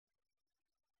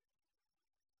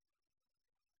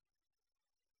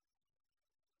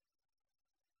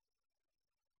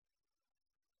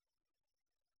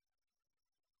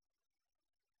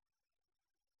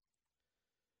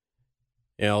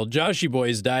Joshy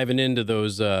Boy's diving into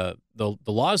those the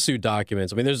lawsuit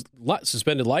documents. I mean, there's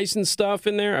suspended license stuff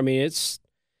in there. I mean,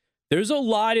 there's a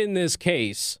lot in this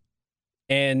case,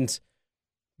 and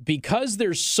because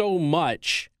there's so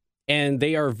much, and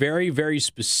they are very, very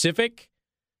specific,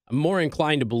 I'm more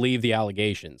inclined to believe the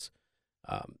allegations.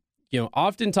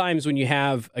 Oftentimes when you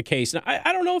have a case, and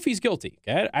I don't know if he's guilty.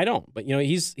 Okay? I don't, but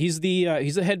he's the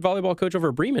head volleyball coach over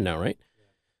at Bremen now, right?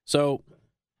 So,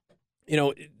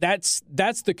 that's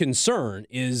the concern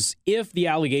is if the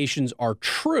allegations are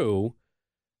true,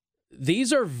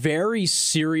 these are very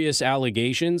serious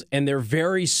allegations and they're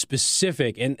very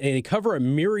specific and they cover a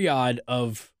myriad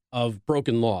of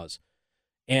broken laws.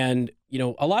 And,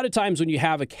 a lot of times when you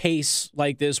have a case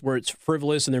like this where it's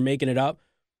frivolous and they're making it up,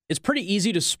 it's pretty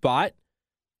easy to spot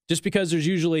just because there's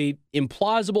usually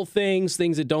implausible things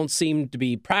that don't seem to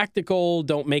be practical,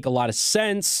 don't make a lot of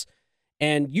sense,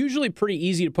 and usually pretty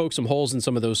easy to poke some holes in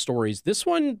some of those stories. This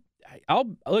one,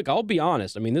 I'll be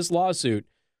honest. I mean, this lawsuit,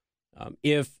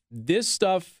 if this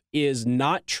stuff is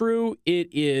not true, it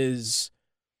is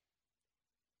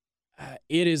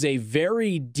a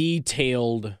very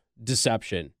detailed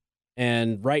deception.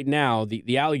 And right now,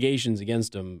 the allegations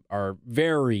against him are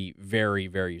very, very,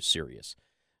 very serious.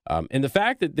 And the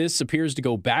fact that this appears to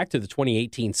go back to the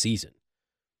 2018 season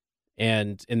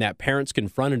and that parents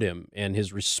confronted him and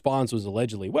his response was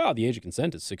allegedly, well, the age of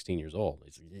consent is 16 years old.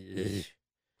 It's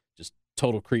just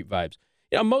total creep vibes.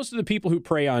 Most of the people who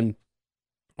prey on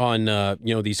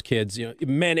these kids,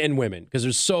 men and women, because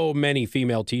there's so many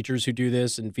female teachers who do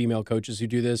this and female coaches who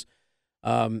do this.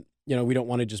 We don't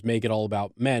want to just make it all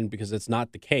about men because that's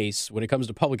not the case. When it comes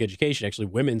to public education, actually,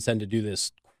 women tend to do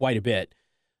this quite a bit,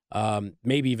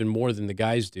 maybe even more than the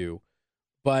guys do.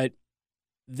 But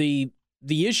the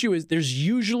issue is there's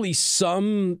usually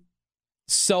some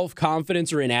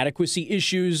self-confidence or inadequacy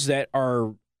issues that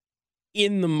are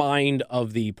in the mind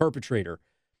of the perpetrator.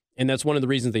 And that's one of the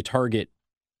reasons they target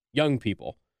young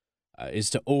people, is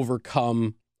to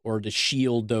overcome or to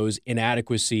shield those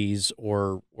inadequacies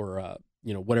or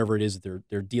whatever it is that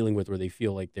they're dealing with where they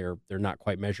feel like they're not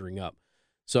quite measuring up.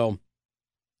 So,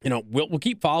 we'll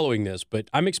keep following this, but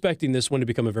I'm expecting this one to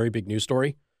become a very big news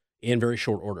story in very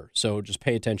short order. So just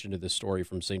pay attention to this story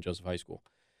from St. Joseph High School.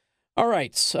 All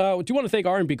right. Do you want to thank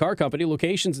R&B Car Company,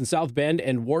 locations in South Bend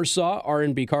and Warsaw.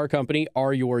 R&B Car Company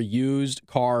are your used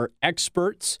car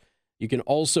experts. You can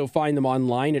also find them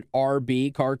online at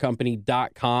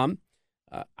rbcarcompany.com.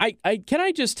 Can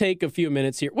I just take a few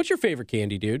minutes here? What's your favorite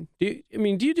candy, dude? Do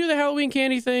you do the Halloween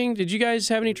candy thing? Did you guys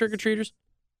have any trick-or-treaters?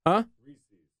 Huh?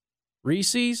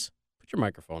 Reese's? Put your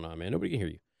microphone on, man. Nobody can hear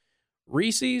you.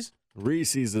 Reese's?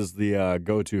 Reese's is the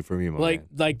go-to for me, man.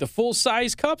 Like the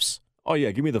full-size cups? Oh,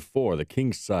 yeah. Give me the 4, the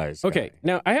king size. Okay. Guy.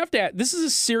 Now, I have to ask. This is a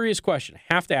serious question.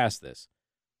 I have to ask this.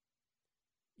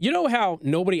 You know how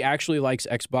nobody actually likes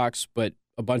Xbox, but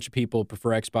a bunch of people prefer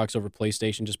Xbox over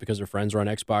PlayStation just because their friends are on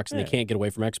Xbox and they can't get away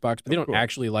from Xbox, but they don't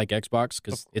actually like Xbox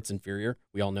because it's inferior.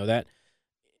 We all know that.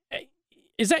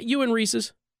 Is that you and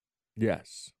Reese's?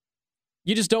 Yes.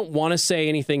 You just don't want to say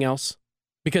anything else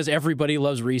because everybody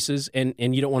loves Reese's and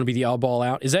you don't want to be the oddball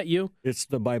out? Is that you? It's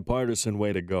the bipartisan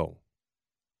way to go.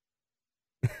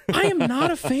 I am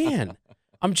not a fan.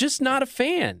 I'm just not a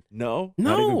fan. No?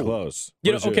 Not even close.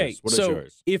 Okay, what is so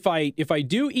yours? if I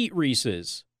do eat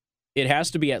Reese's, it has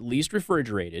to be at least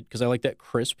refrigerated because I like that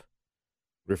crisp.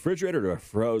 Refrigerated or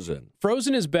frozen?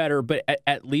 Frozen is better, but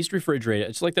at least refrigerated.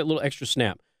 It's like that little extra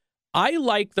snap. I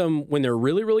like them when they're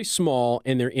really, really small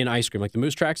and they're in ice cream, like the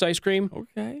Moose Tracks ice cream.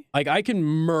 Okay. Like, I can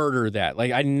murder that.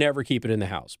 Like, I never keep it in the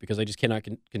house because I just cannot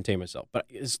contain myself. But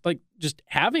it's like just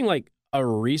having like a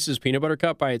Reese's peanut butter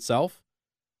cup by itself,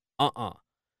 And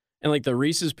like the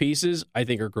Reese's Pieces, I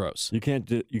think are gross. You can't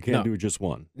do just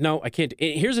one. No, I can't.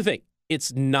 Here's the thing.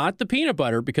 It's not the peanut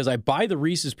butter because I buy the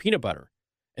Reese's peanut butter.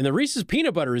 And the Reese's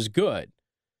peanut butter is good.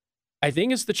 I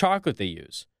think it's the chocolate they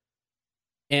use.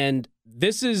 And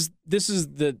this is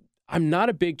I'm not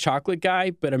a big chocolate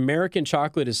guy, but American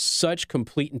chocolate is such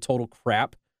complete and total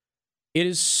crap. It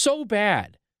is so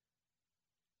bad.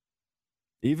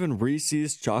 Even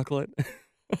Reese's chocolate?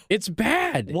 It's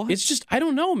bad. What? It's just, I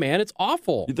don't know, man. It's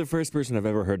awful. You're the first person I've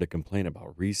ever heard to complain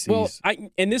about Reese's. Well, I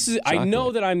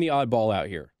know that I'm the oddball out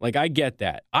here. Like, I get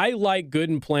that. I like Good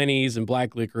and Plenty's and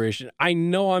Black Licorice. I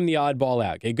know I'm the oddball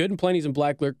out. Okay, Good and Plenty's and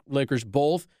Black Licorice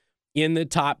both in the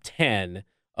top 10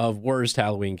 of worst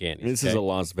Halloween candies. This is a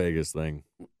Las Vegas thing.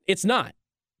 It's not,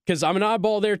 because I'm an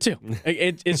oddball there too.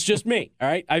 It's just me. All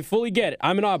right, I fully get it.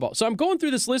 I'm an oddball. So I'm going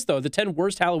through this list though, the 10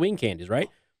 worst Halloween candies. Right?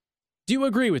 Do you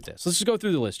agree with this? Let's just go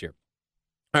through the list here.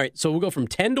 All right, so we'll go from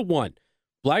 10 to 1.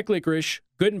 Black Licorice,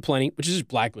 Good and Plenty, which is just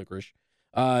black licorice.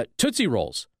 Tootsie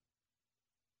Rolls.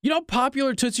 You know how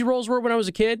popular Tootsie Rolls were when I was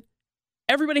a kid?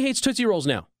 Everybody hates Tootsie Rolls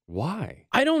now. Why?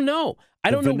 I don't know.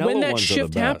 I don't know when that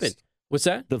shift happened. What's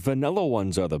that? The vanilla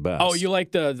ones are the best. Oh, you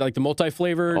like the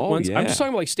multi-flavored ones? Yeah. I'm just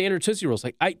talking about like standard Tootsie Rolls.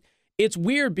 It's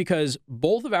weird because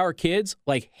both of our kids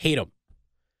hate them.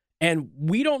 And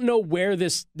we don't know where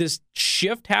this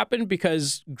shift happened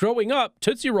because growing up,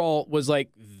 Tootsie Roll was like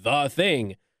the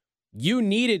thing. You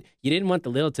didn't want the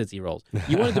little Tootsie Rolls.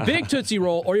 You wanted the big Tootsie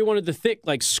Roll or you wanted the thick,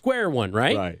 square one,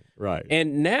 right? Right.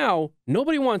 And now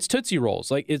nobody wants Tootsie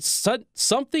Rolls.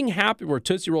 Something happened where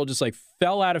Tootsie Roll just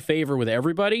fell out of favor with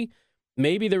everybody.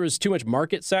 Maybe there was too much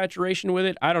market saturation with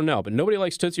it. I don't know, but nobody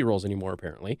likes Tootsie Rolls anymore,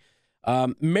 apparently.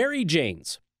 Mary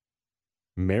Jane's.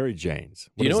 Mary Jane's.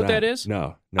 Do you know what that is?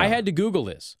 No. I had to Google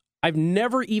this. I've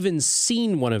never even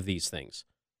seen one of these things.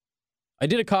 I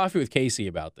did a coffee with Casey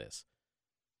about this.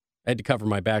 I had to cover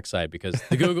my backside because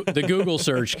the Google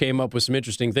search came up with some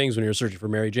interesting things when you were searching for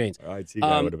Mary Jane's. IT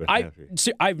guy would have been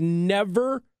happy. I've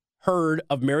never heard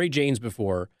of Mary Jane's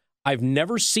before. I've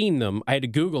never seen them. I had to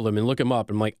Google them and look them up.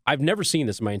 I'm like, I've never seen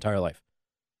this in my entire life.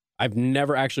 I've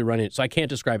never actually run it, so I can't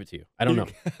describe it to you. I don't know.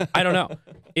 I don't know.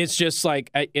 It's just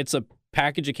it's a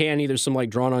package of candy. There's some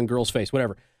drawn on girl's face,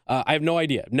 whatever. I have no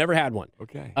idea. I've never had one.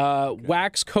 Okay.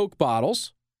 Wax Coke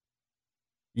bottles.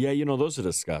 Yeah, those are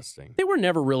disgusting. They were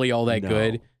never really all that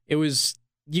good. It was,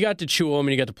 you got to chew them and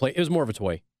you got to play. It was more of a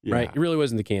toy, right? It really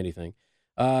wasn't the candy thing.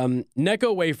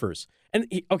 Necco wafers. And,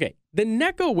 the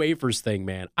Necco wafers thing,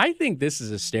 man, I think this is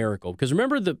hysterical because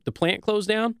remember the plant closed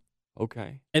down?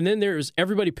 Okay. And then there's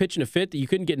everybody pitching a fit that you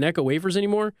couldn't get Necco wafers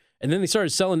anymore. And then they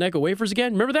started selling Necco wafers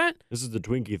again. Remember that? This is the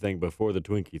Twinkie thing before the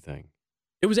Twinkie thing.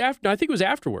 It was after. I think it was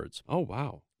afterwards. Oh,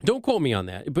 wow. Don't quote me on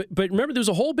that. But remember, there was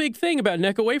a whole big thing about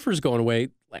Necco wafers going away.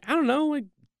 I don't know,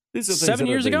 These are 7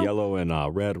 years ago. Yellow and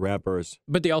red wrappers.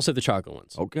 But they also have the chocolate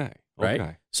ones. Okay.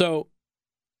 Right. So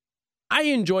I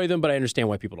enjoy them, but I understand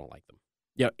why people don't like them.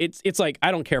 Yeah, it's like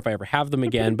I don't care if I ever have them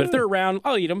again, but if they're around,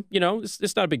 I'll eat them.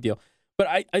 It's not a big deal. But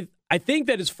I think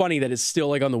that it's funny that it's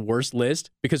still on the worst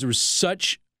list because there was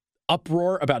such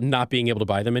uproar about not being able to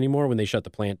buy them anymore when they shut the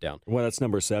plant down. Well, that's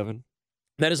number 7.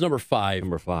 That is number 5.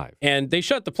 Number 5. And they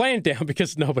shut the plant down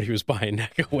because nobody was buying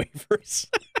Necco wafers.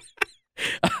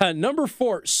 Number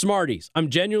 4, Smarties. I'm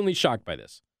genuinely shocked by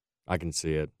this. I can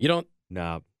see it. You don't?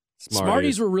 Nah.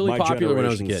 Smarties were really popular when I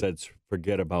was a kid. Said,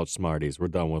 forget about Smarties. We're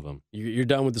done with them. You're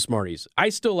done with the Smarties. I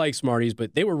still like Smarties,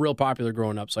 but they were real popular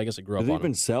growing up, so I guess I grew up on them. Do they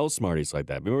even sell Smarties like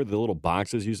that? Remember the little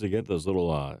boxes you used to get? Those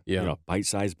little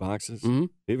bite-sized boxes? Mm-hmm.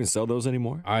 They even sell those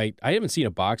anymore? I haven't seen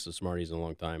a box of Smarties in a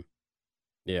long time.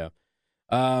 Yeah.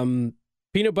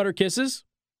 Peanut butter kisses.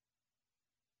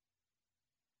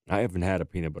 I haven't had a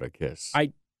peanut butter kiss.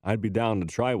 I'd be down to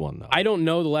try one, though. I don't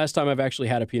know the last time I've actually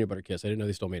had a peanut butter kiss. I didn't know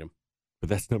they still made them. But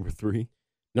that's number 3?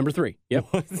 Number 3, yep.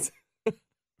 What?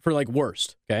 For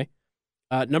worst, okay?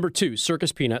 Number 2,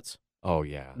 Circus Peanuts. Oh,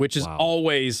 yeah. Which is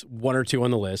always 1 or 2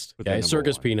 on the list. But Okay,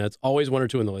 Circus Peanuts, always 1 or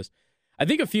 2 on the list. I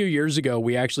think a few years ago,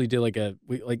 we actually did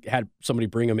we had somebody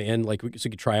bring them in, so we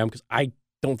could try them, because I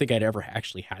don't think I'd ever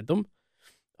actually had them.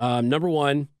 Number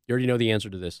 1, you already know the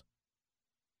answer to this.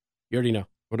 You already know.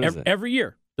 What is it? Every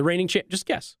year, the reigning champ, just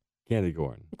guess. Candy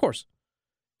corn. Of course.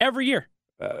 Every year.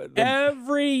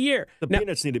 Every year. The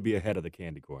peanuts need to be ahead of the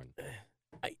candy corn.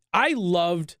 I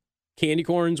loved candy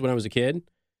corns when I was a kid.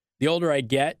 The older I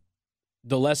get,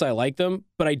 the less I like them,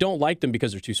 but I don't like them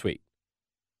because they're too sweet.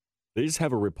 They just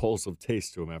have a repulsive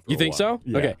taste to them after a while. You think so?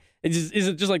 Yeah. Okay. Is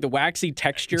it just the waxy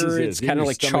texture? It's kind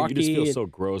of chalky. You just feel so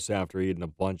gross after eating a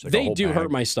bunch. They do hurt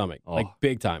my stomach,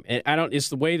 big time. And it's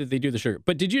the way that they do the sugar.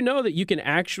 But did you know that you can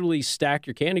actually stack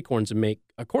your candy corns and make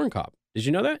a corn cob? Did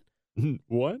you know that?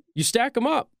 What? You stack them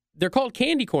up. They're called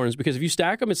candy corns because if you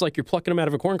stack them, it's like you're plucking them out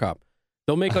of a corn cob.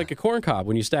 They'll make a corn cob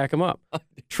when you stack them up.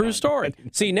 True story.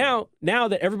 See, now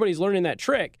that everybody's learning that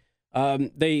trick,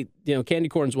 candy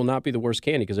corns will not be the worst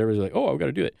candy because everybody's like, oh, I've got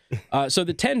to do it. So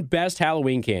the 10 best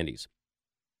Halloween candies.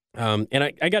 And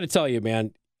I got to tell you,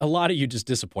 man, a lot of you just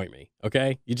disappoint me,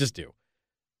 okay? You just do.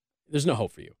 There's no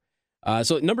hope for you.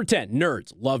 So number 10,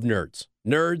 Nerds. Love Nerds.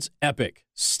 Nerds, epic.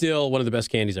 Still one of the best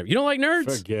candies ever. You don't like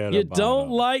Nerds? Forget you about don't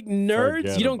them. like Nerds?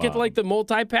 Forget You don't get about the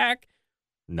multi-pack?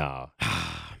 Nah.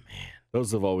 Ah, man.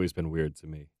 Those have always been weird to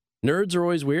me. Nerds are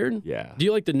always weird? Yeah. Do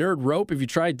you like the Nerd Rope? Have you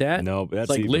tried that? No, but that's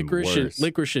it's like even worse.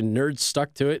 licorice and Nerds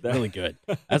stuck to it. Really good.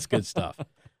 That's good stuff.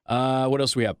 What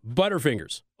else do we have?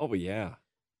 Butterfingers. Oh, yeah.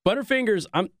 Butterfingers,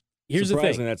 here's the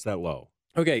Surprising thing. that's that low.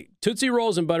 Okay, Tootsie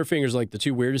Rolls and Butterfingers are the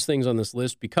 2 weirdest things on this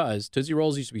list because Tootsie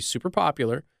Rolls used to be super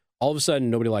popular. All of a sudden,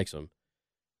 nobody likes them.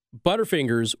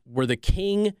 Butterfingers were the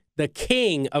king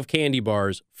of candy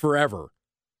bars forever.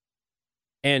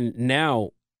 And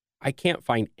now I can't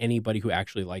find anybody who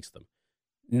actually likes them.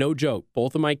 No joke.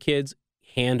 Both of my kids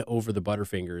hand over the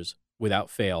Butterfingers without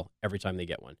fail every time they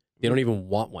get one. They don't even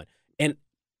want one. And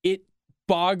it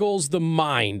boggles the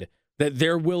mind that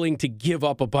they're willing to give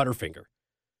up a Butterfinger.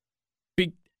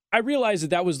 I realized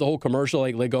that was the whole commercial,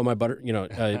 like, let go of my butter,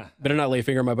 better not lay a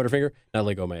finger on my Butterfinger, not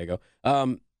let go of my ego.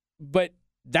 But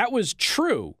that was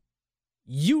true.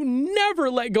 You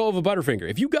never let go of a Butterfinger.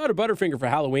 If you got a Butterfinger for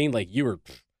Halloween, like if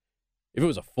it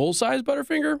was a full-size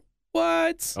Butterfinger,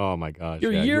 what? Oh, my gosh.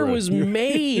 Your year was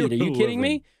made. Are you kidding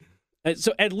me?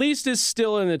 So at least it's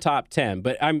still in the top 10.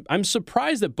 But I'm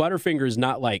surprised that Butterfinger is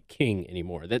not like king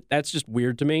anymore. That's just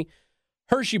weird to me.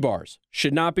 Hershey bars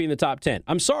should not be in the top 10.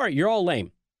 I'm sorry. You're all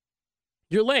lame.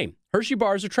 You're lame. Hershey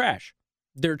bars are trash.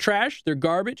 They're trash. They're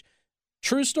garbage.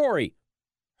 True story.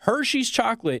 Hershey's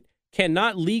chocolate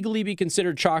cannot legally be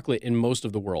considered chocolate in most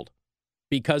of the world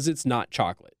because it's not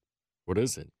chocolate. What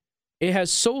is it? It has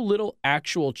so little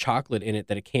actual chocolate in it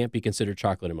that it can't be considered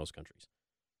chocolate in most countries.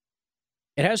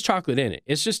 It has chocolate in it.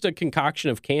 It's just a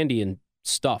concoction of candy and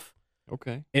stuff.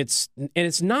 Okay. It's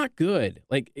not good.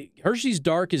 Like Hershey's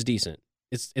Dark is decent.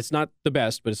 It's not the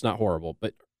best, but it's not horrible.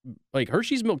 But like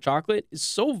Hershey's milk chocolate is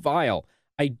so vile.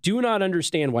 I do not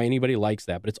understand why anybody likes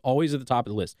that, but it's always at the top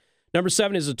of the list. Number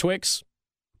 7 is a Twix.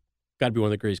 Got to be one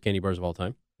of the greatest candy bars of all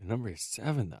time. Number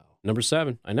 7, though. Number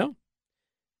 7, I know.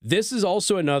 This is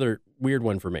also another weird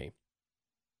one for me.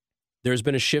 There's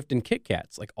been a shift in Kit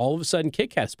Kats. Like all of a sudden,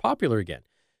 Kit Kat's popular again.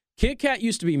 Kit Kat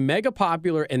used to be mega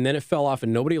popular, and then it fell off,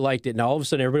 and nobody liked it. Now all of a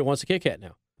sudden, everybody wants a Kit Kat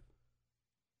now.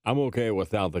 I'm okay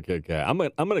without the Kit Kat. I'm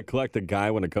gonna collect a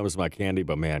guy when it comes to my candy,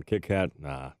 but man, Kit Kat,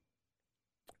 nah.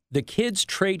 The kids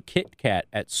trade Kit Kat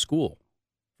at school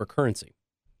for currency.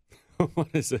 What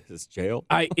is this? Jail?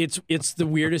 It's the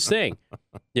weirdest thing.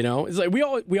 It's like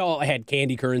we all had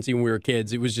candy currency when we were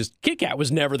kids. It was just Kit Kat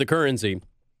was never the currency.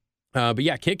 But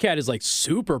yeah, Kit Kat is like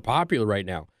super popular right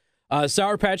now.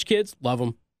 Sour Patch Kids, love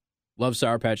them. Love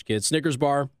Sour Patch Kids. Snickers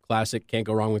bar, classic. Can't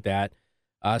go wrong with that.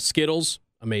 Skittles,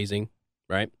 amazing.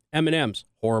 Right? M&M's,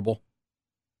 horrible.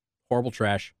 Horrible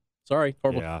trash. Sorry,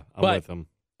 horrible. Yeah, I'm with them.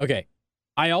 Okay.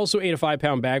 I also ate a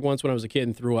 5-pound bag once when I was a kid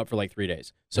and threw up for like 3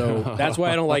 days. So that's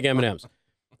why I don't like M&M's.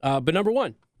 But number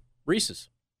 1, Reese's.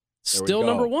 Still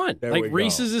number 1. Like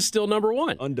Reese's is still number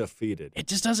 1. Undefeated. It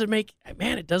just doesn't make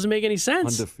any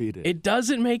sense. Undefeated. It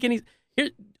doesn't make any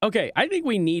okay, I think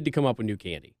we need to come up with new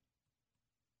candy.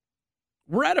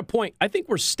 We're at a point, I think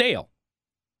we're stale.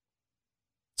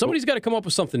 Somebody's got to come up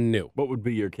with something new. What would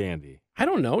be your candy? I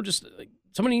don't know. Just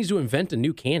somebody needs to invent a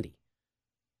new candy.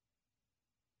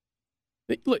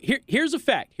 Look, here's a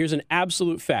fact. Here's an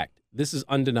absolute fact. This is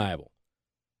undeniable.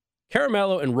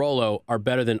 Caramello and Rolo are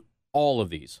better than all of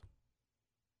these.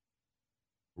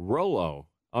 Rolo?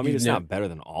 I mean, it's not better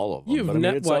than all of them.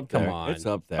 It's up there. Come on. It's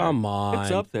up there. Come on.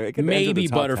 It's up there. Maybe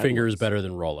Butterfinger is better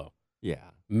than Rolo. Yeah.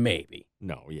 Maybe.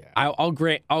 No, yeah. I'll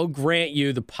grant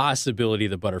you the possibility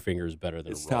that Butterfinger is better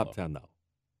than It's Rolo. top 10, though.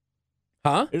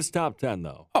 Huh? It's top 10,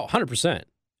 though. Oh, 100%.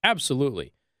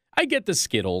 Absolutely. I get the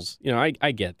Skittles.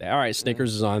 I get that. All right,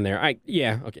 Snickers is on there.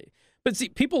 Okay. But see,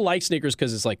 people like Snickers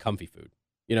because it's like comfy food.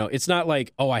 It's not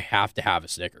like, oh, I have to have a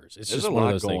Snickers. It's There's just a one lot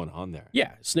of those going things. on there.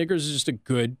 Yeah, Snickers is just a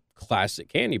good classic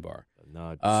candy bar.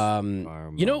 Nuts,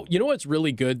 you know what's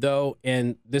really good though,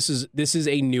 and this is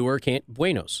a newer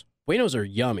Buenos. Buenos are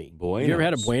yummy. Buenos. Have you ever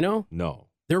had a Bueno? No.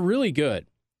 They're really good.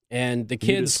 And the Can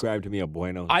kids you describe to me a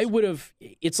Buenos? I would have.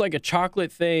 It's like a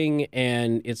chocolate thing,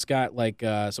 and it's got like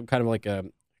some kind of like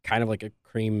a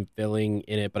cream filling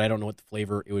in it, but I don't know what the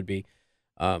flavor it would be.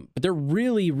 But they're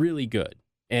really, really good.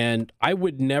 And I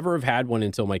would never have had one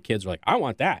until my kids were like, I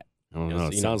want that. I don't know.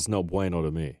 It sounds no bueno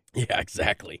to me. Yeah,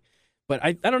 exactly. But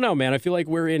I don't know, man. I feel like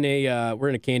we're in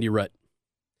a candy rut.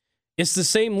 It's the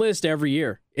same list every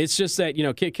year. It's just that,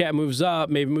 Kit Kat moves up,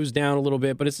 maybe moves down a little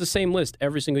bit, but it's the same list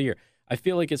every single year. I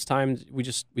feel like it's time we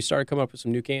started coming up with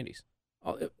some new candies.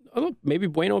 Maybe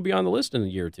Bueno will be on the list in a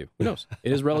year or two. Who knows?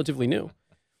 It is relatively new.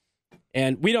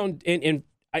 And we don't, and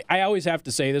I always have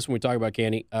to say this when we talk about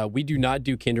candy, we do not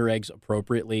do Kinder Eggs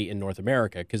appropriately in North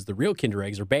America because the real Kinder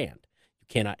Eggs are banned. You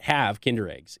cannot have Kinder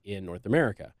Eggs in North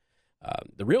America.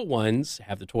 The real ones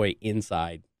have the toy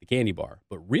inside the candy bar.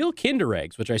 But real Kinder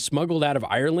Eggs, which I smuggled out of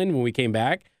Ireland when we came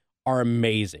back, are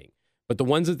amazing. But the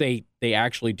ones that they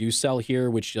actually do sell here,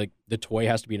 which like the toy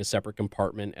has to be in a separate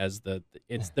compartment as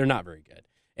they're not very good.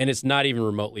 And it's not even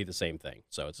remotely the same thing.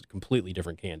 So it's a completely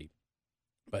different candy.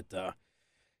 But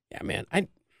yeah, man, I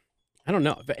don't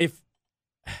know. If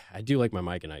I do like my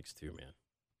Mike and Ike's too, man.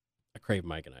 I crave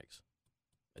Mike and Ike's.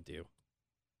 I do.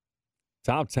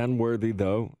 Top 10 worthy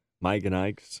though. Mike and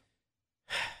Ike's.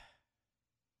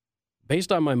 Based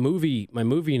on my movie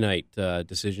night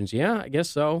decisions, yeah, I guess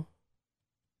so.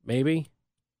 Maybe.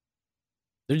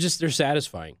 They're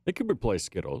satisfying. They could replace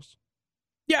Skittles.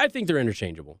 Yeah, I think they're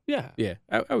interchangeable. Yeah. Yeah,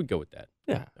 I would go with that.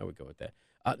 Yeah. I would go with that.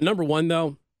 Number one,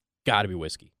 though, got to be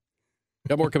whiskey.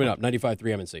 Got more coming up. 95.3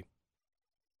 MNC.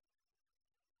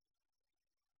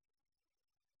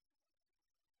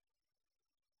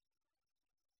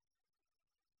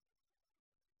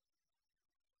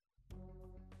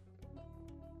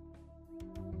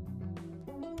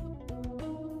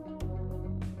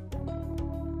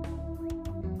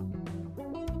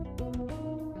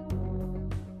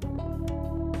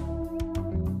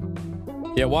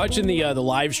 Yeah, watching the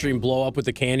live stream blow up with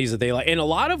the candies that they like, and a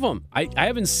lot of them I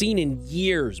haven't seen in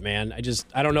years, man.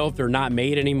 I don't know if they're not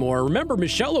made anymore. Remember,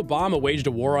 Michelle Obama waged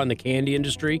a war on the candy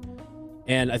industry,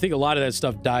 and I think a lot of that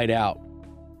stuff died out.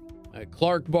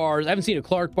 Clark bars, I haven't seen a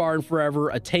Clark bar in forever.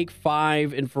 A Take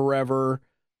 5 in forever.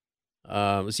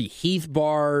 Let's see, Heath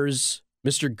bars.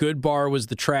 Mr. Good bar was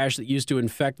the trash that used to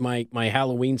infect my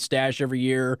Halloween stash every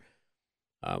year.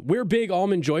 We're big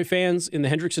Almond Joy fans in the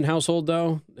Hendrickson household,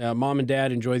 though. Mom and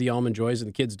Dad enjoy the Almond Joys, and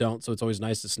the kids don't, so it's always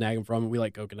nice to snag them from them. We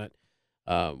like coconut.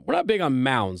 We're not big on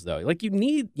Mounds, though. Like, you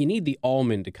need the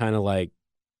almond to kind of, like,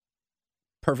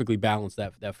 perfectly balance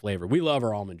that flavor. We love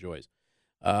our Almond Joys.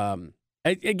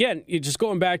 Again, just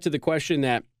going back to the question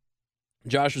that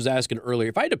Josh was asking earlier,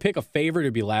 if I had to pick a favorite,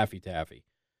 it'd be Laffy Taffy.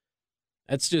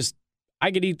 That's just, I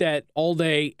could eat that all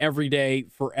day, every day,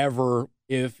 forever,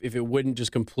 if it wouldn't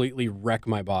just completely wreck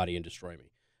my body and destroy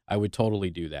me. I would totally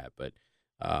do that, but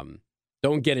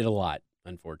don't get it a lot,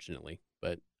 unfortunately.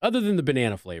 But other than the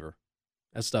banana flavor,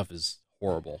 that stuff is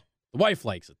horrible. The wife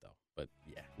likes it, though, but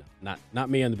yeah, no, not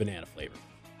me on the banana flavor.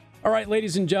 All right,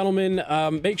 ladies and gentlemen,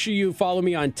 make sure you follow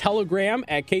me on Telegram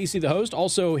at Casey the Host.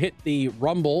 Also, hit the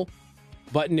Rumble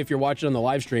button if you're watching on the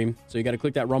live stream. So you got to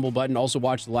click that Rumble button. Also,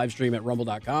 watch the live stream at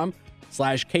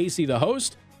rumble.com/Casey the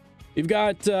Host. We've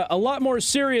got a lot more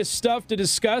serious stuff to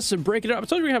discuss and break it up. I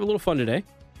told you we're going to have a little fun today.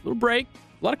 A little break.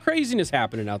 A lot of craziness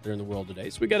happening out there in the world today.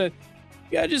 So we got to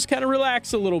just kind of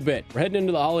relax a little bit. We're heading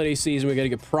into the holiday season. We got to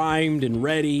get primed and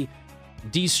ready,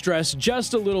 de-stress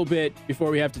just a little bit before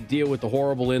we have to deal with the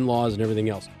horrible in-laws and everything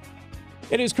else.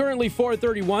 It is currently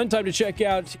 4:31. Time to check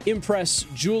out Impress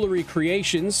Jewelry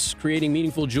Creations, creating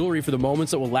meaningful jewelry for the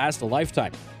moments that will last a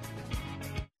lifetime.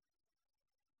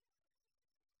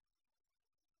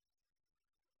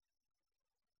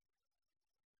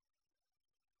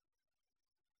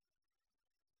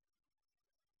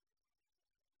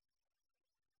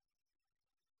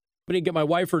 To get my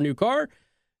wife her new car.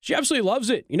 She absolutely loves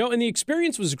it, and the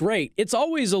experience was great. It's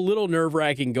always a little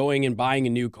nerve-wracking going and buying a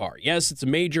new car. Yes, it's a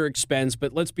major expense,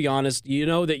 but let's be honest, you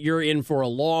know that you're in for a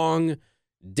long,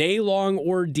 day-long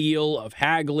ordeal of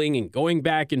haggling and going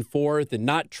back and forth and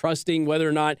not trusting whether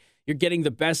or not you're getting the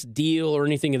best deal or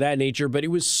anything of that nature. But it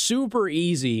was super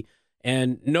easy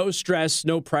and no stress,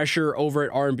 no pressure over at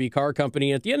R&B Car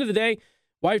Company. At the end of the day,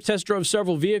 wife test drove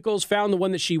several vehicles, found the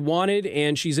one that she wanted,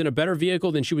 and she's in a better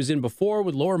vehicle than she was in before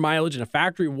with lower mileage and a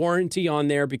factory warranty on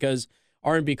there because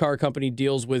R&B Car Company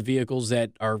deals with vehicles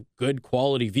that are good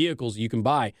quality vehicles you can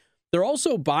buy. They're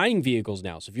also buying vehicles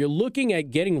now. So if you're looking at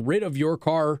getting rid of your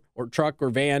car or truck or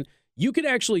van, you can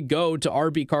actually go to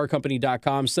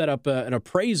rbcarcompany.com, set up an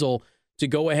appraisal to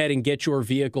go ahead and get your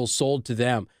vehicle sold to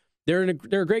them. They're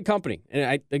a great company. And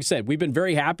like I said, we've been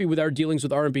very happy with our dealings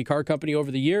with R&B Car Company over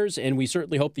the years, and we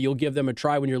certainly hope that you'll give them a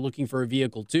try when you're looking for a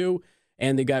vehicle too.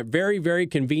 And they've got very, very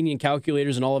convenient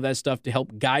calculators and all of that stuff to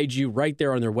help guide you right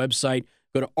there on their website.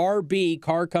 Go to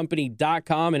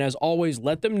rbcarcompany.com, and as always,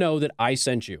 let them know that I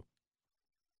sent you.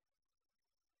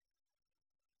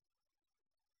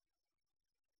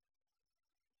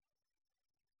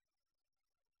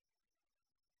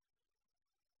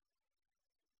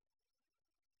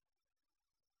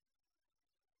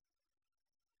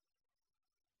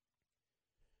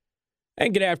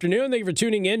 And good afternoon. Thank you for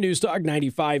tuning in. News Talk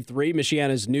 95.3,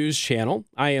 Michiana's news channel.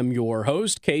 I am your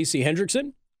host, Casey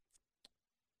Hendrickson.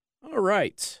 All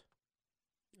right.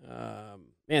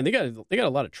 Man, they got a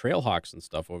lot of Trailhawks and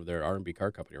stuff over there at R&B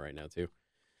Car Company right now, too. If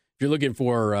you're looking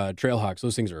for Trailhawks,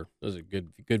 those are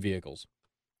good vehicles.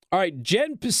 All right,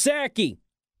 Jen Psaki.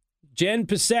 Jen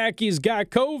Psaki's got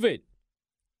COVID.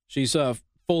 She's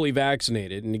fully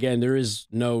vaccinated. And again, there is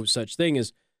no such thing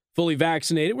as fully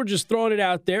vaccinated. We're just throwing it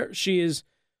out there. She is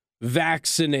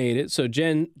vaccinated. So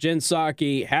Jen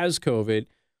Psaki has COVID.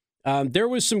 There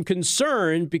was some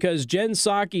concern because Jen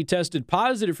Psaki tested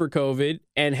positive for COVID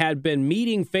and had been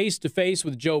meeting face-to-face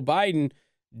with Joe Biden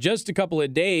just a couple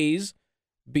of days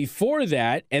before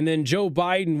that. And then Joe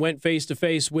Biden went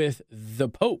face-to-face with the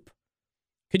Pope.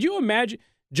 Could you imagine?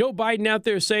 Joe Biden out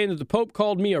there saying that the Pope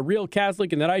called me a real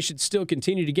Catholic and that I should still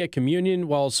continue to get communion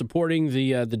while supporting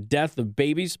the death of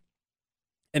babies.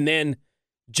 And then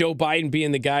Joe Biden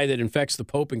being the guy that infects the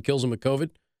Pope and kills him with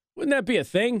COVID. Wouldn't that be a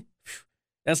thing?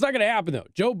 That's not going to happen, though.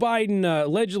 Joe Biden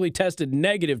allegedly tested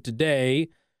negative today.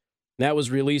 That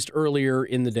was released earlier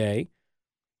in the day.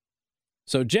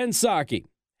 So Jen Psaki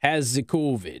has the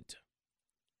COVID.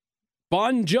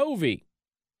 Bon Jovi.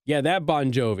 Yeah, that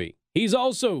Bon Jovi. He's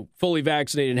also fully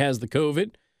vaccinated and has the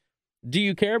COVID. Do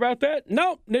you care about that?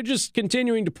 No, they're just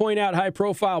continuing to point out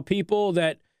high-profile people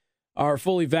that are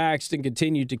fully vaxxed and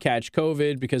continue to catch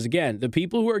COVID because, again, the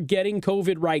people who are getting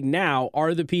COVID right now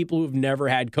are the people who've never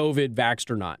had COVID, vaxxed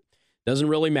or not. Doesn't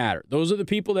really matter. Those are the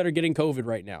people that are getting COVID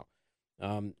right now.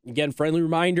 Again, friendly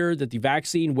reminder that the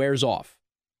vaccine wears off.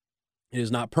 It is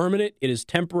not permanent. It is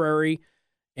temporary.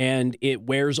 And it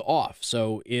wears off.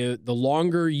 So the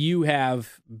longer you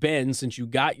have been since you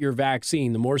got your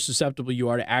vaccine, the more susceptible you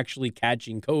are to actually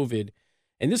catching COVID.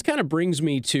 And this kind of brings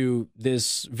me to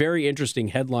this very interesting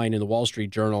headline in the Wall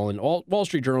Street Journal. And Wall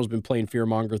Street Journal has been playing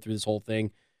fearmonger through this whole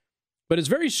thing. But it's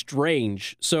very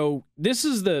strange. So this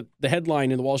is the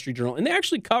headline in the Wall Street Journal. And they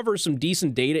actually cover some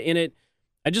decent data in it.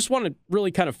 I just want to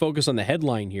really kind of focus on the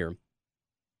headline here.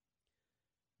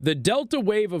 The Delta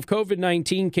wave of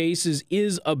COVID-19 cases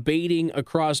is abating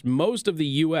across most of the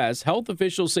U.S. Health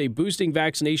officials say boosting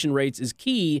vaccination rates is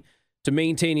key to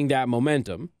maintaining that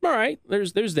momentum. All right,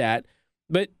 there's that.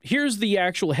 But here's the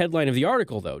actual headline of the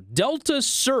article, though. Delta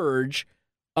surge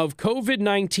of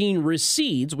COVID-19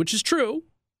 recedes, which is true.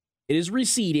 It is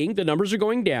receding. The numbers are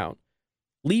going down,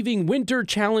 leaving winter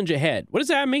challenge ahead. What does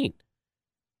that mean?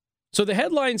 So the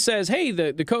headline says, hey,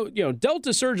 the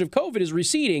Delta surge of COVID is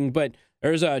receding, but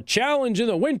there's a challenge in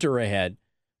the winter ahead.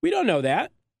 We don't know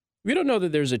that. We don't know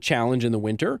that there's a challenge in the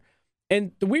winter.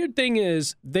 And the weird thing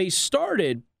is they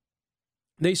started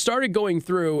going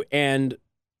through and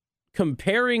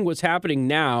comparing what's happening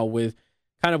now with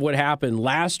kind of what happened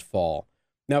last fall.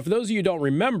 Now, for those of you who don't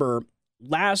remember,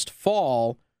 last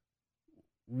fall,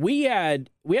 we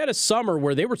had a summer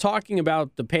where they were talking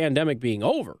about the pandemic being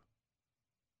over.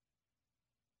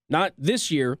 Not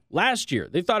this year, last year.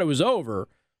 They thought it was over.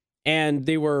 And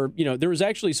they were, there was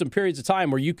actually some periods of time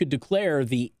where you could declare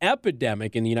the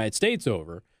epidemic in the United States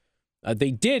over. They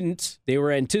didn't. They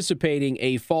were anticipating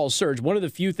a fall surge. One of the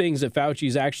few things that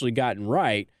Fauci's actually gotten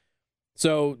right.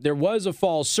 So there was a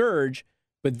fall surge,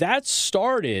 but that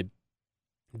started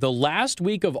the last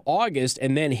week of August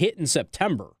and then hit in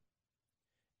September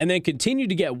and then continued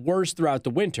to get worse throughout the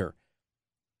winter.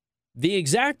 The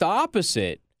exact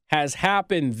opposite has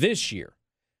happened this year.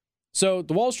 So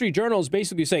the Wall Street Journal is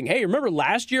basically saying, hey, remember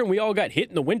last year when we all got hit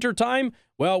in the wintertime?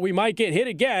 Well, we might get hit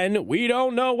again. We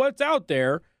don't know what's out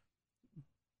there.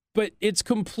 But it's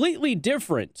completely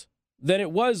different than it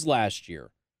was last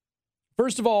year.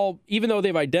 First of all, even though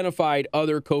they've identified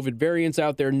other COVID variants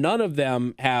out there, none of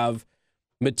them have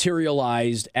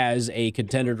materialized as a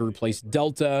contender to replace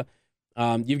Delta.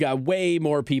 You've got way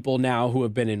more people now who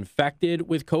have been infected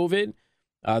with COVID.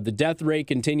 The death rate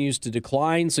continues to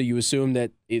decline, so you assume that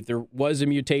if there was a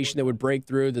mutation that would break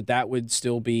through, that would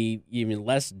still be even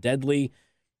less deadly.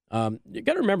 You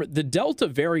got to remember, the Delta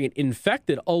variant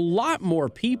infected a lot more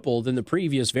people than the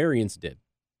previous variants did.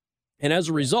 And as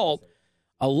a result,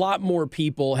 a lot more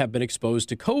people have been exposed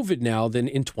to COVID now than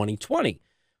in 2020.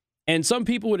 And some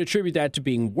people would attribute that to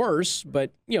being worse,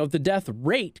 but, the death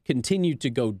rate continued to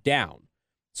go down.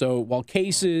 So while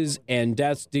cases and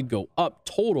deaths did go up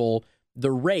total,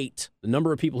 the rate, the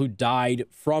number of people who died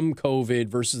from COVID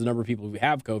versus the number of people who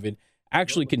have COVID,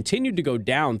 actually continued to go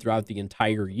down throughout the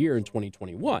entire year in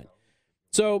 2021.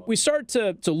 So we start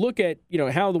to look at,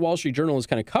 how the Wall Street Journal is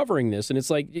kind of covering this. And it's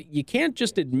like, you can't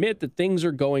just admit that things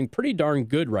are going pretty darn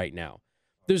good right now.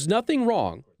 There's nothing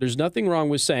wrong. There's nothing wrong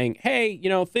with saying, hey,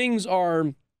 things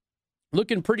are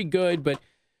looking pretty good, but,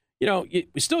 we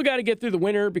still got to get through the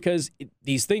winter because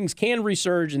these things can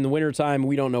resurge in the wintertime.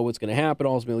 We don't know what's going to happen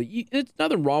ultimately. It's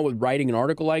nothing wrong with writing an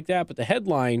article like that, but the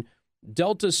headline,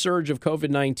 Delta surge of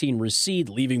COVID-19 recede,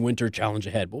 leaving winter challenge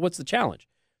ahead. Well, what's the challenge?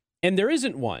 And there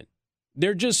isn't one.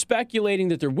 They're just speculating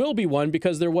that there will be one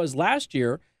because there was last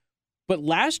year, but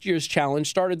last year's challenge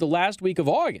started the last week of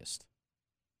August.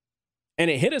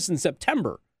 And it hit us in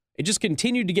September. It just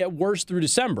continued to get worse through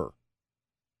December.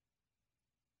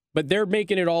 But they're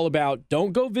making it all about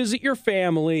don't go visit your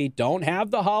family, don't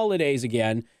have the holidays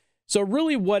again. So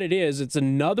really what it is, it's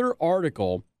another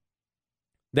article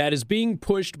that is being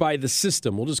pushed by the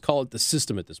system. We'll just call it the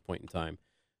system at this point in time.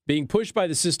 Being pushed by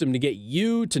the system to get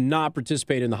you to not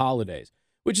participate in the holidays,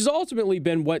 which has ultimately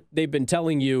been what they've been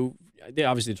telling you. They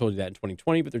obviously told you that in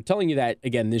 2020, but they're telling you that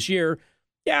again this year.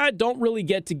 yeah, don't really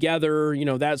get together,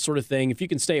 that sort of thing. If you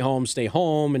can stay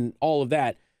home and all of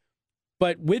that.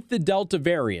 But with the Delta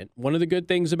variant, one of the good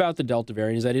things about the Delta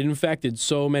variant is that it infected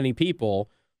so many people.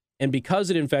 And because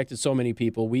it infected so many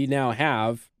people,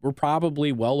 we're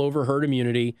probably well over herd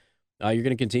immunity. You're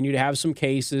going to continue to have some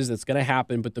cases. That's going to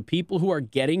happen. But the people who are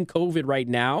getting COVID right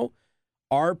now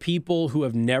are people who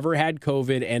have never had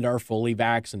COVID and are fully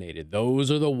vaccinated. Those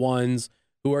are the ones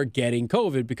who are getting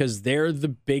COVID because they're the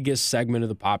biggest segment of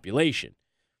the population.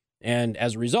 And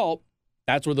as a result,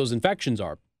 that's where those infections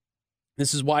are.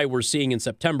 This is why we're seeing in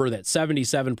September that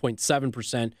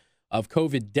 77.7% of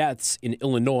COVID deaths in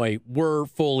Illinois were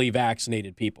fully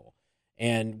vaccinated people.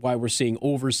 And why we're seeing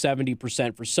over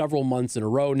 70% for several months in a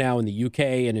row now in the UK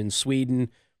and in Sweden.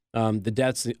 The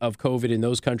deaths of COVID in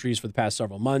those countries for the past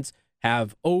several months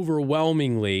have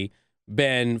overwhelmingly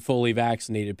been fully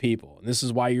vaccinated people. And this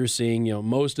is why you're seeing,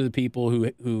 most of the people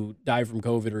who die from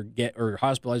COVID or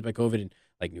hospitalized by COVID in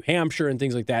like New Hampshire and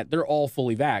things like that, they're all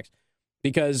fully vaxxed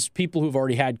because people who've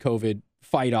already had COVID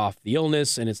fight off the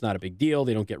illness and it's not a big deal.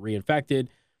 They don't get reinfected.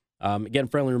 Again,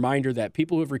 friendly reminder that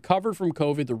people who have recovered from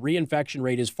COVID, the reinfection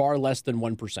rate is far less than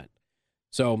 1%.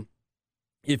 So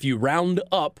if you round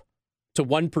up to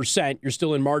 1%, you're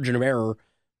still in margin of error,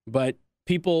 but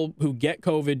people who get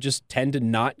COVID just tend to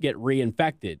not get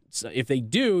reinfected. So if they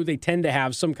do, they tend to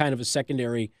have some kind of a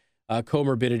secondary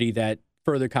comorbidity that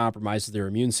further compromises their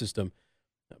immune system.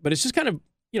 But it's just kind of,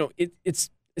 it's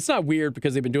not weird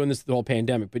because they've been doing this the whole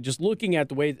pandemic, but just looking at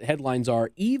the way the headlines are,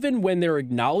 even when they're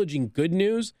acknowledging good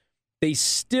news, they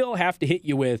still have to hit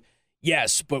you with,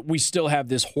 yes, but we still have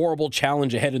this horrible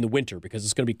challenge ahead in the winter because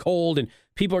it's going to be cold and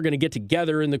people are going to get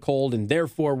together in the cold and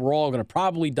therefore we're all going to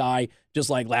probably die just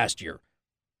like last year.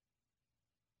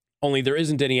 Only there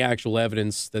isn't any actual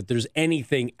evidence that there's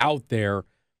anything out there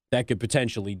that could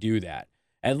potentially do that.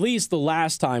 At least the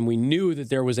last time we knew that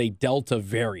there was a Delta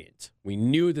variant. We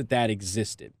knew that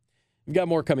existed. We've got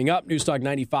more coming up. News Talk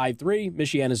 95.3,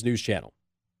 Michiana's news channel.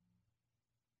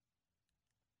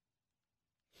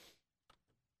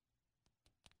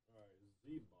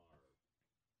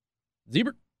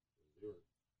 Zebra.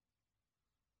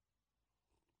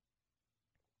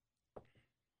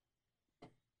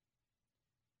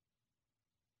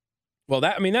 Well,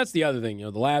 that's the other thing,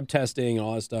 the lab testing and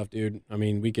all that stuff, dude.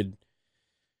 We could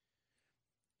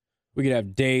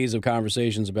have days of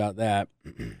conversations about that.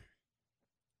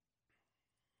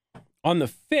 On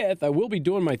the 5th, I will be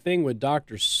doing my thing with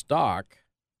Dr. Stock.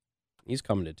 He's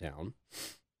coming to town.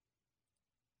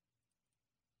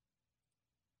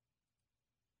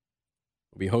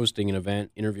 We'll be hosting an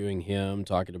event, interviewing him,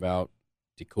 talking about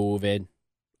the COVID,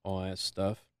 all that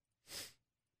stuff.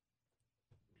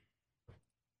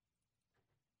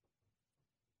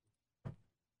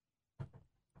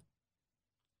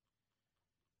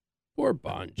 Poor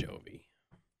Bon Jovi.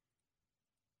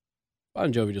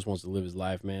 Bon Jovi just wants to live his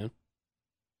life, man.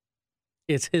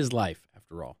 It's his life,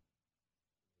 after all.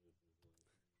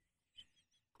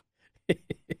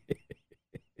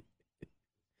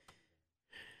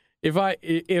 If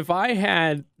I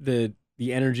had the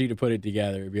energy to put it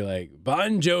together, it'd be like,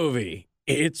 Bon Jovi,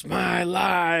 it's my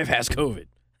life, has COVID.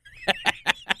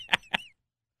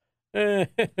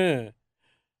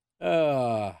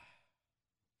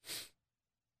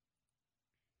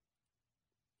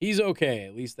 He's okay.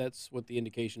 At least that's what the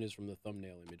indication is from the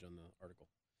thumbnail image on the article.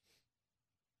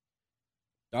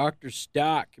 Dr.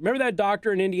 Stock. Remember that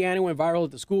doctor in Indiana who went viral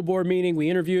at the school board meeting? We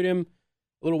interviewed him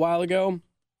a little while ago.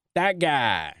 That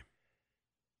guy.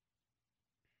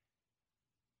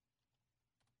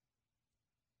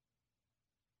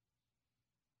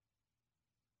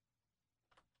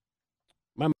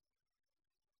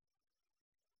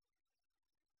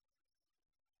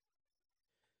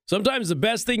 Sometimes the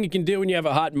best thing you can do when you have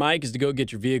a hot mic is to go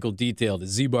get your vehicle detailed at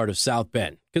Z-Bart of South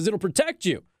Bend, because it'll protect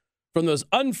you from those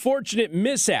unfortunate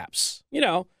mishaps,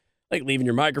 like leaving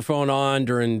your microphone on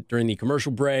during the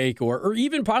commercial break, or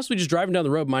even possibly just driving down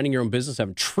the road, minding your own business,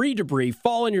 having tree debris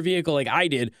fall in your vehicle like I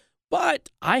did. But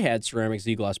I had ceramic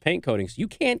Z-Gloss paint coatings. You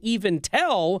can't even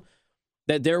tell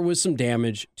that there was some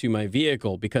damage to my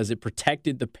vehicle because it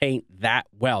protected the paint that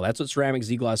well. That's what ceramic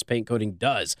Z-Gloss paint coating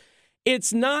does.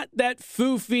 It's not that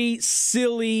foofy,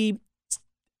 silly,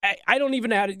 I don't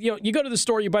even know how to, you go to the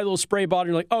store, you buy a little spray bottle, and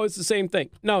you're like, oh, it's the same thing.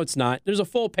 No, it's not. There's a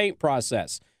full paint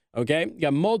process, okay? You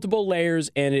got multiple layers,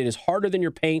 and it is harder than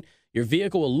your paint. Your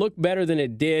vehicle will look better than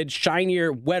it did,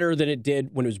 shinier, wetter than it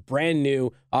did when it was brand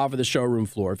new off of the showroom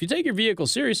floor. If you take your vehicle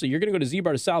seriously, you're going to go to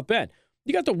Z-Bar to South Bend.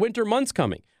 You got the winter months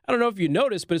coming. I don't know if you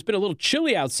noticed, but it's been a little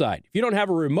chilly outside. If you don't have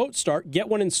a remote start, get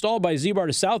one installed by Z-Bar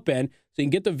to South Bend so you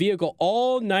can get the vehicle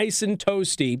all nice and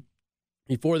toasty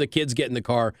before the kids get in the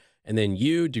car, and then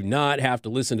you do not have to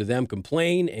listen to them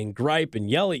complain and gripe and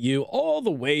yell at you all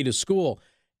the way to school.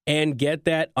 And get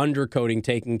that undercoating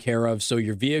taken care of so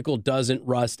your vehicle doesn't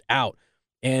rust out.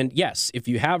 And yes, if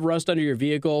you have rust under your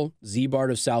vehicle, Z-Bart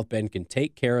of South Bend can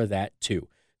take care of that too.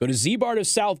 Go to Z-Bart of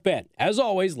South Bend. As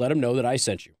always, let them know that I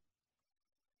sent you.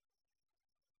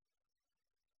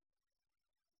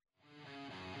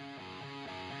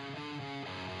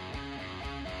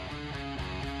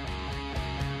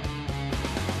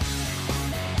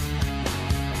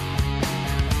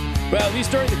 Well, at least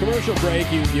during the commercial break,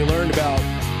 you learned about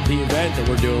the event that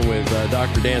we're doing with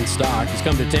Dr. Dan Stock. He's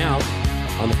come to town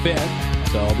on the 5th,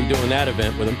 so I'll be doing that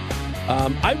event with him.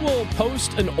 I will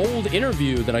post an old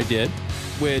interview that I did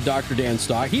with Dr. Dan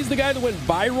Stock. He's the guy that went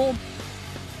viral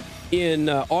in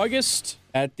August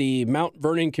at the Mount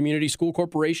Vernon Community School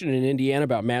Corporation in Indiana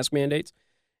about mask mandates.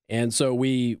 And so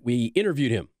we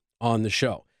interviewed him on the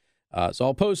show. So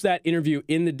I'll post that interview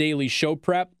in the daily show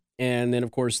prep. And then, of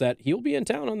course, that he'll be in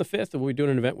town on the 5th, and we'll be doing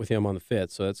an event with him on the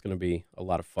 5th. So that's going to be a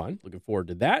lot of fun. Looking forward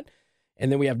to that.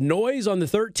 And then we have Noise on the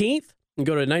 13th. You can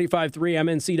go to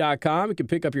 953mnc.com. You can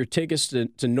pick up your tickets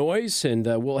to Noise, and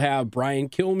we'll have Brian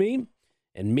Kilmeade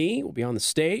and me. We'll be on the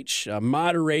stage,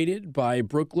 moderated by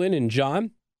Brooklyn and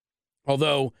John.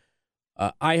 Although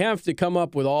I have to come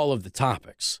up with all of the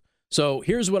topics. So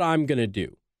here's what I'm going to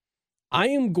do. I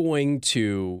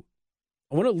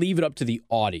want to leave it up to the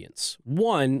audience.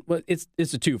 One, well, it's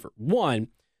a twofer. One,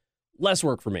 less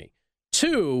work for me.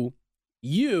 Two,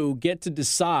 you get to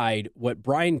decide what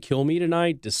Brian Kilmeade and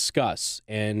I discuss,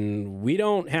 and we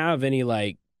don't have any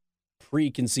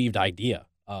preconceived idea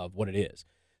of what it is.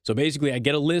 So basically, I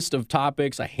get a list of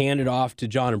topics, I hand it off to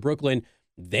John and Brooklyn.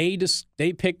 They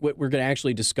pick what we're going to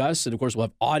actually discuss, and of course, we'll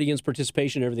have audience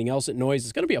participation and everything else at Noise.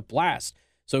 It's going to be a blast.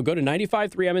 So go to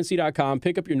 953mnc.com,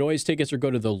 pick up your Noise tickets, or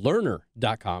go to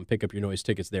thelearner.com, pick up your Noise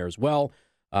tickets there as well.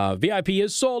 VIP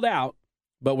is sold out,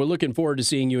 but we're looking forward to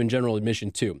seeing you in general admission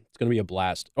too. It's going to be a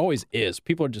blast. Always is.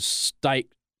 People are just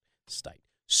stoked. I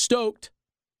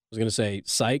was going to say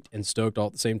psyched and stoked all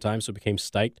at the same time, so it became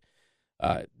stoked.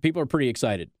 People are pretty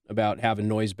excited about having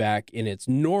Noise back in its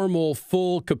normal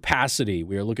full capacity.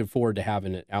 We are looking forward to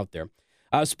having it out there.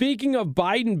 Speaking of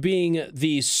Biden being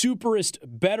the superest,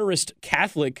 betterest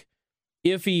Catholic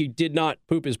if he did not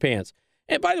poop his pants.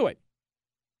 And by the way,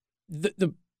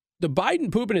 the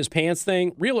Biden pooping his pants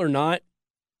thing, real or not,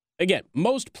 again,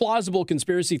 most plausible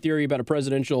conspiracy theory about a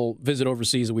presidential visit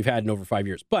overseas that we've had in over 5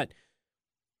 years. But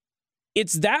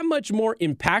it's that much more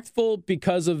impactful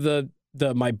because of the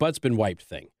my butt's been wiped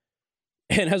thing.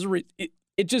 And it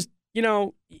just,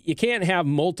 you can't have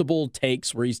multiple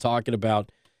takes where he's talking about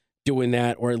doing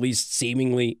that, or at least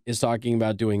seemingly is talking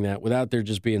about doing that, without there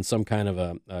just being some kind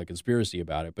of a conspiracy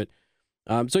about it. But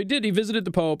so he visited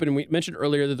the Pope, and we mentioned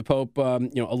earlier that the Pope,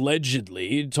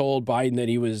 allegedly told Biden that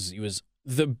he was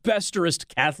the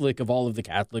besterest Catholic of all of the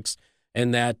Catholics,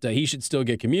 and that he should still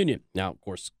get communion. Now, of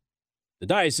course, the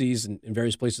diocese in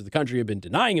various places of the country have been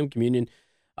denying him communion.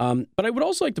 But I would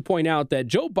also like to point out that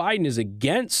Joe Biden is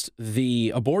against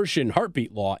the abortion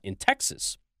heartbeat law in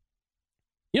Texas.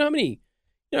 You know how many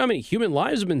human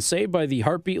lives have been saved by the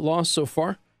heartbeat law so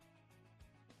far?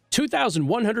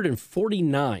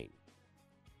 2,149.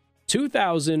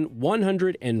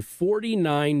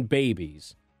 2,149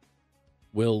 babies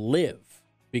will live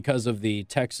because of the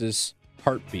Texas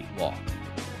heartbeat law.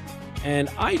 And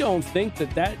I don't think that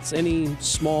that's any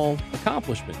small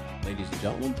accomplishment, ladies and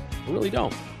gentlemen. I really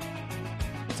don't.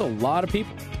 That's a lot of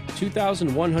people.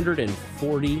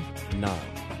 2,149.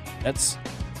 That's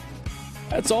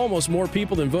almost more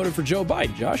people than voted for Joe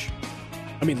Biden, Josh.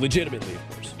 I mean, legitimately, of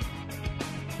course.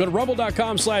 Go to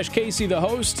rumble.com/Casey the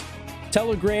Host,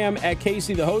 Telegram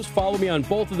 @Casey the Host. Follow me on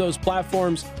both of those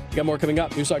platforms. We got more coming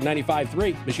up. Newstalk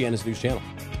 95.3, Michiana's news channel.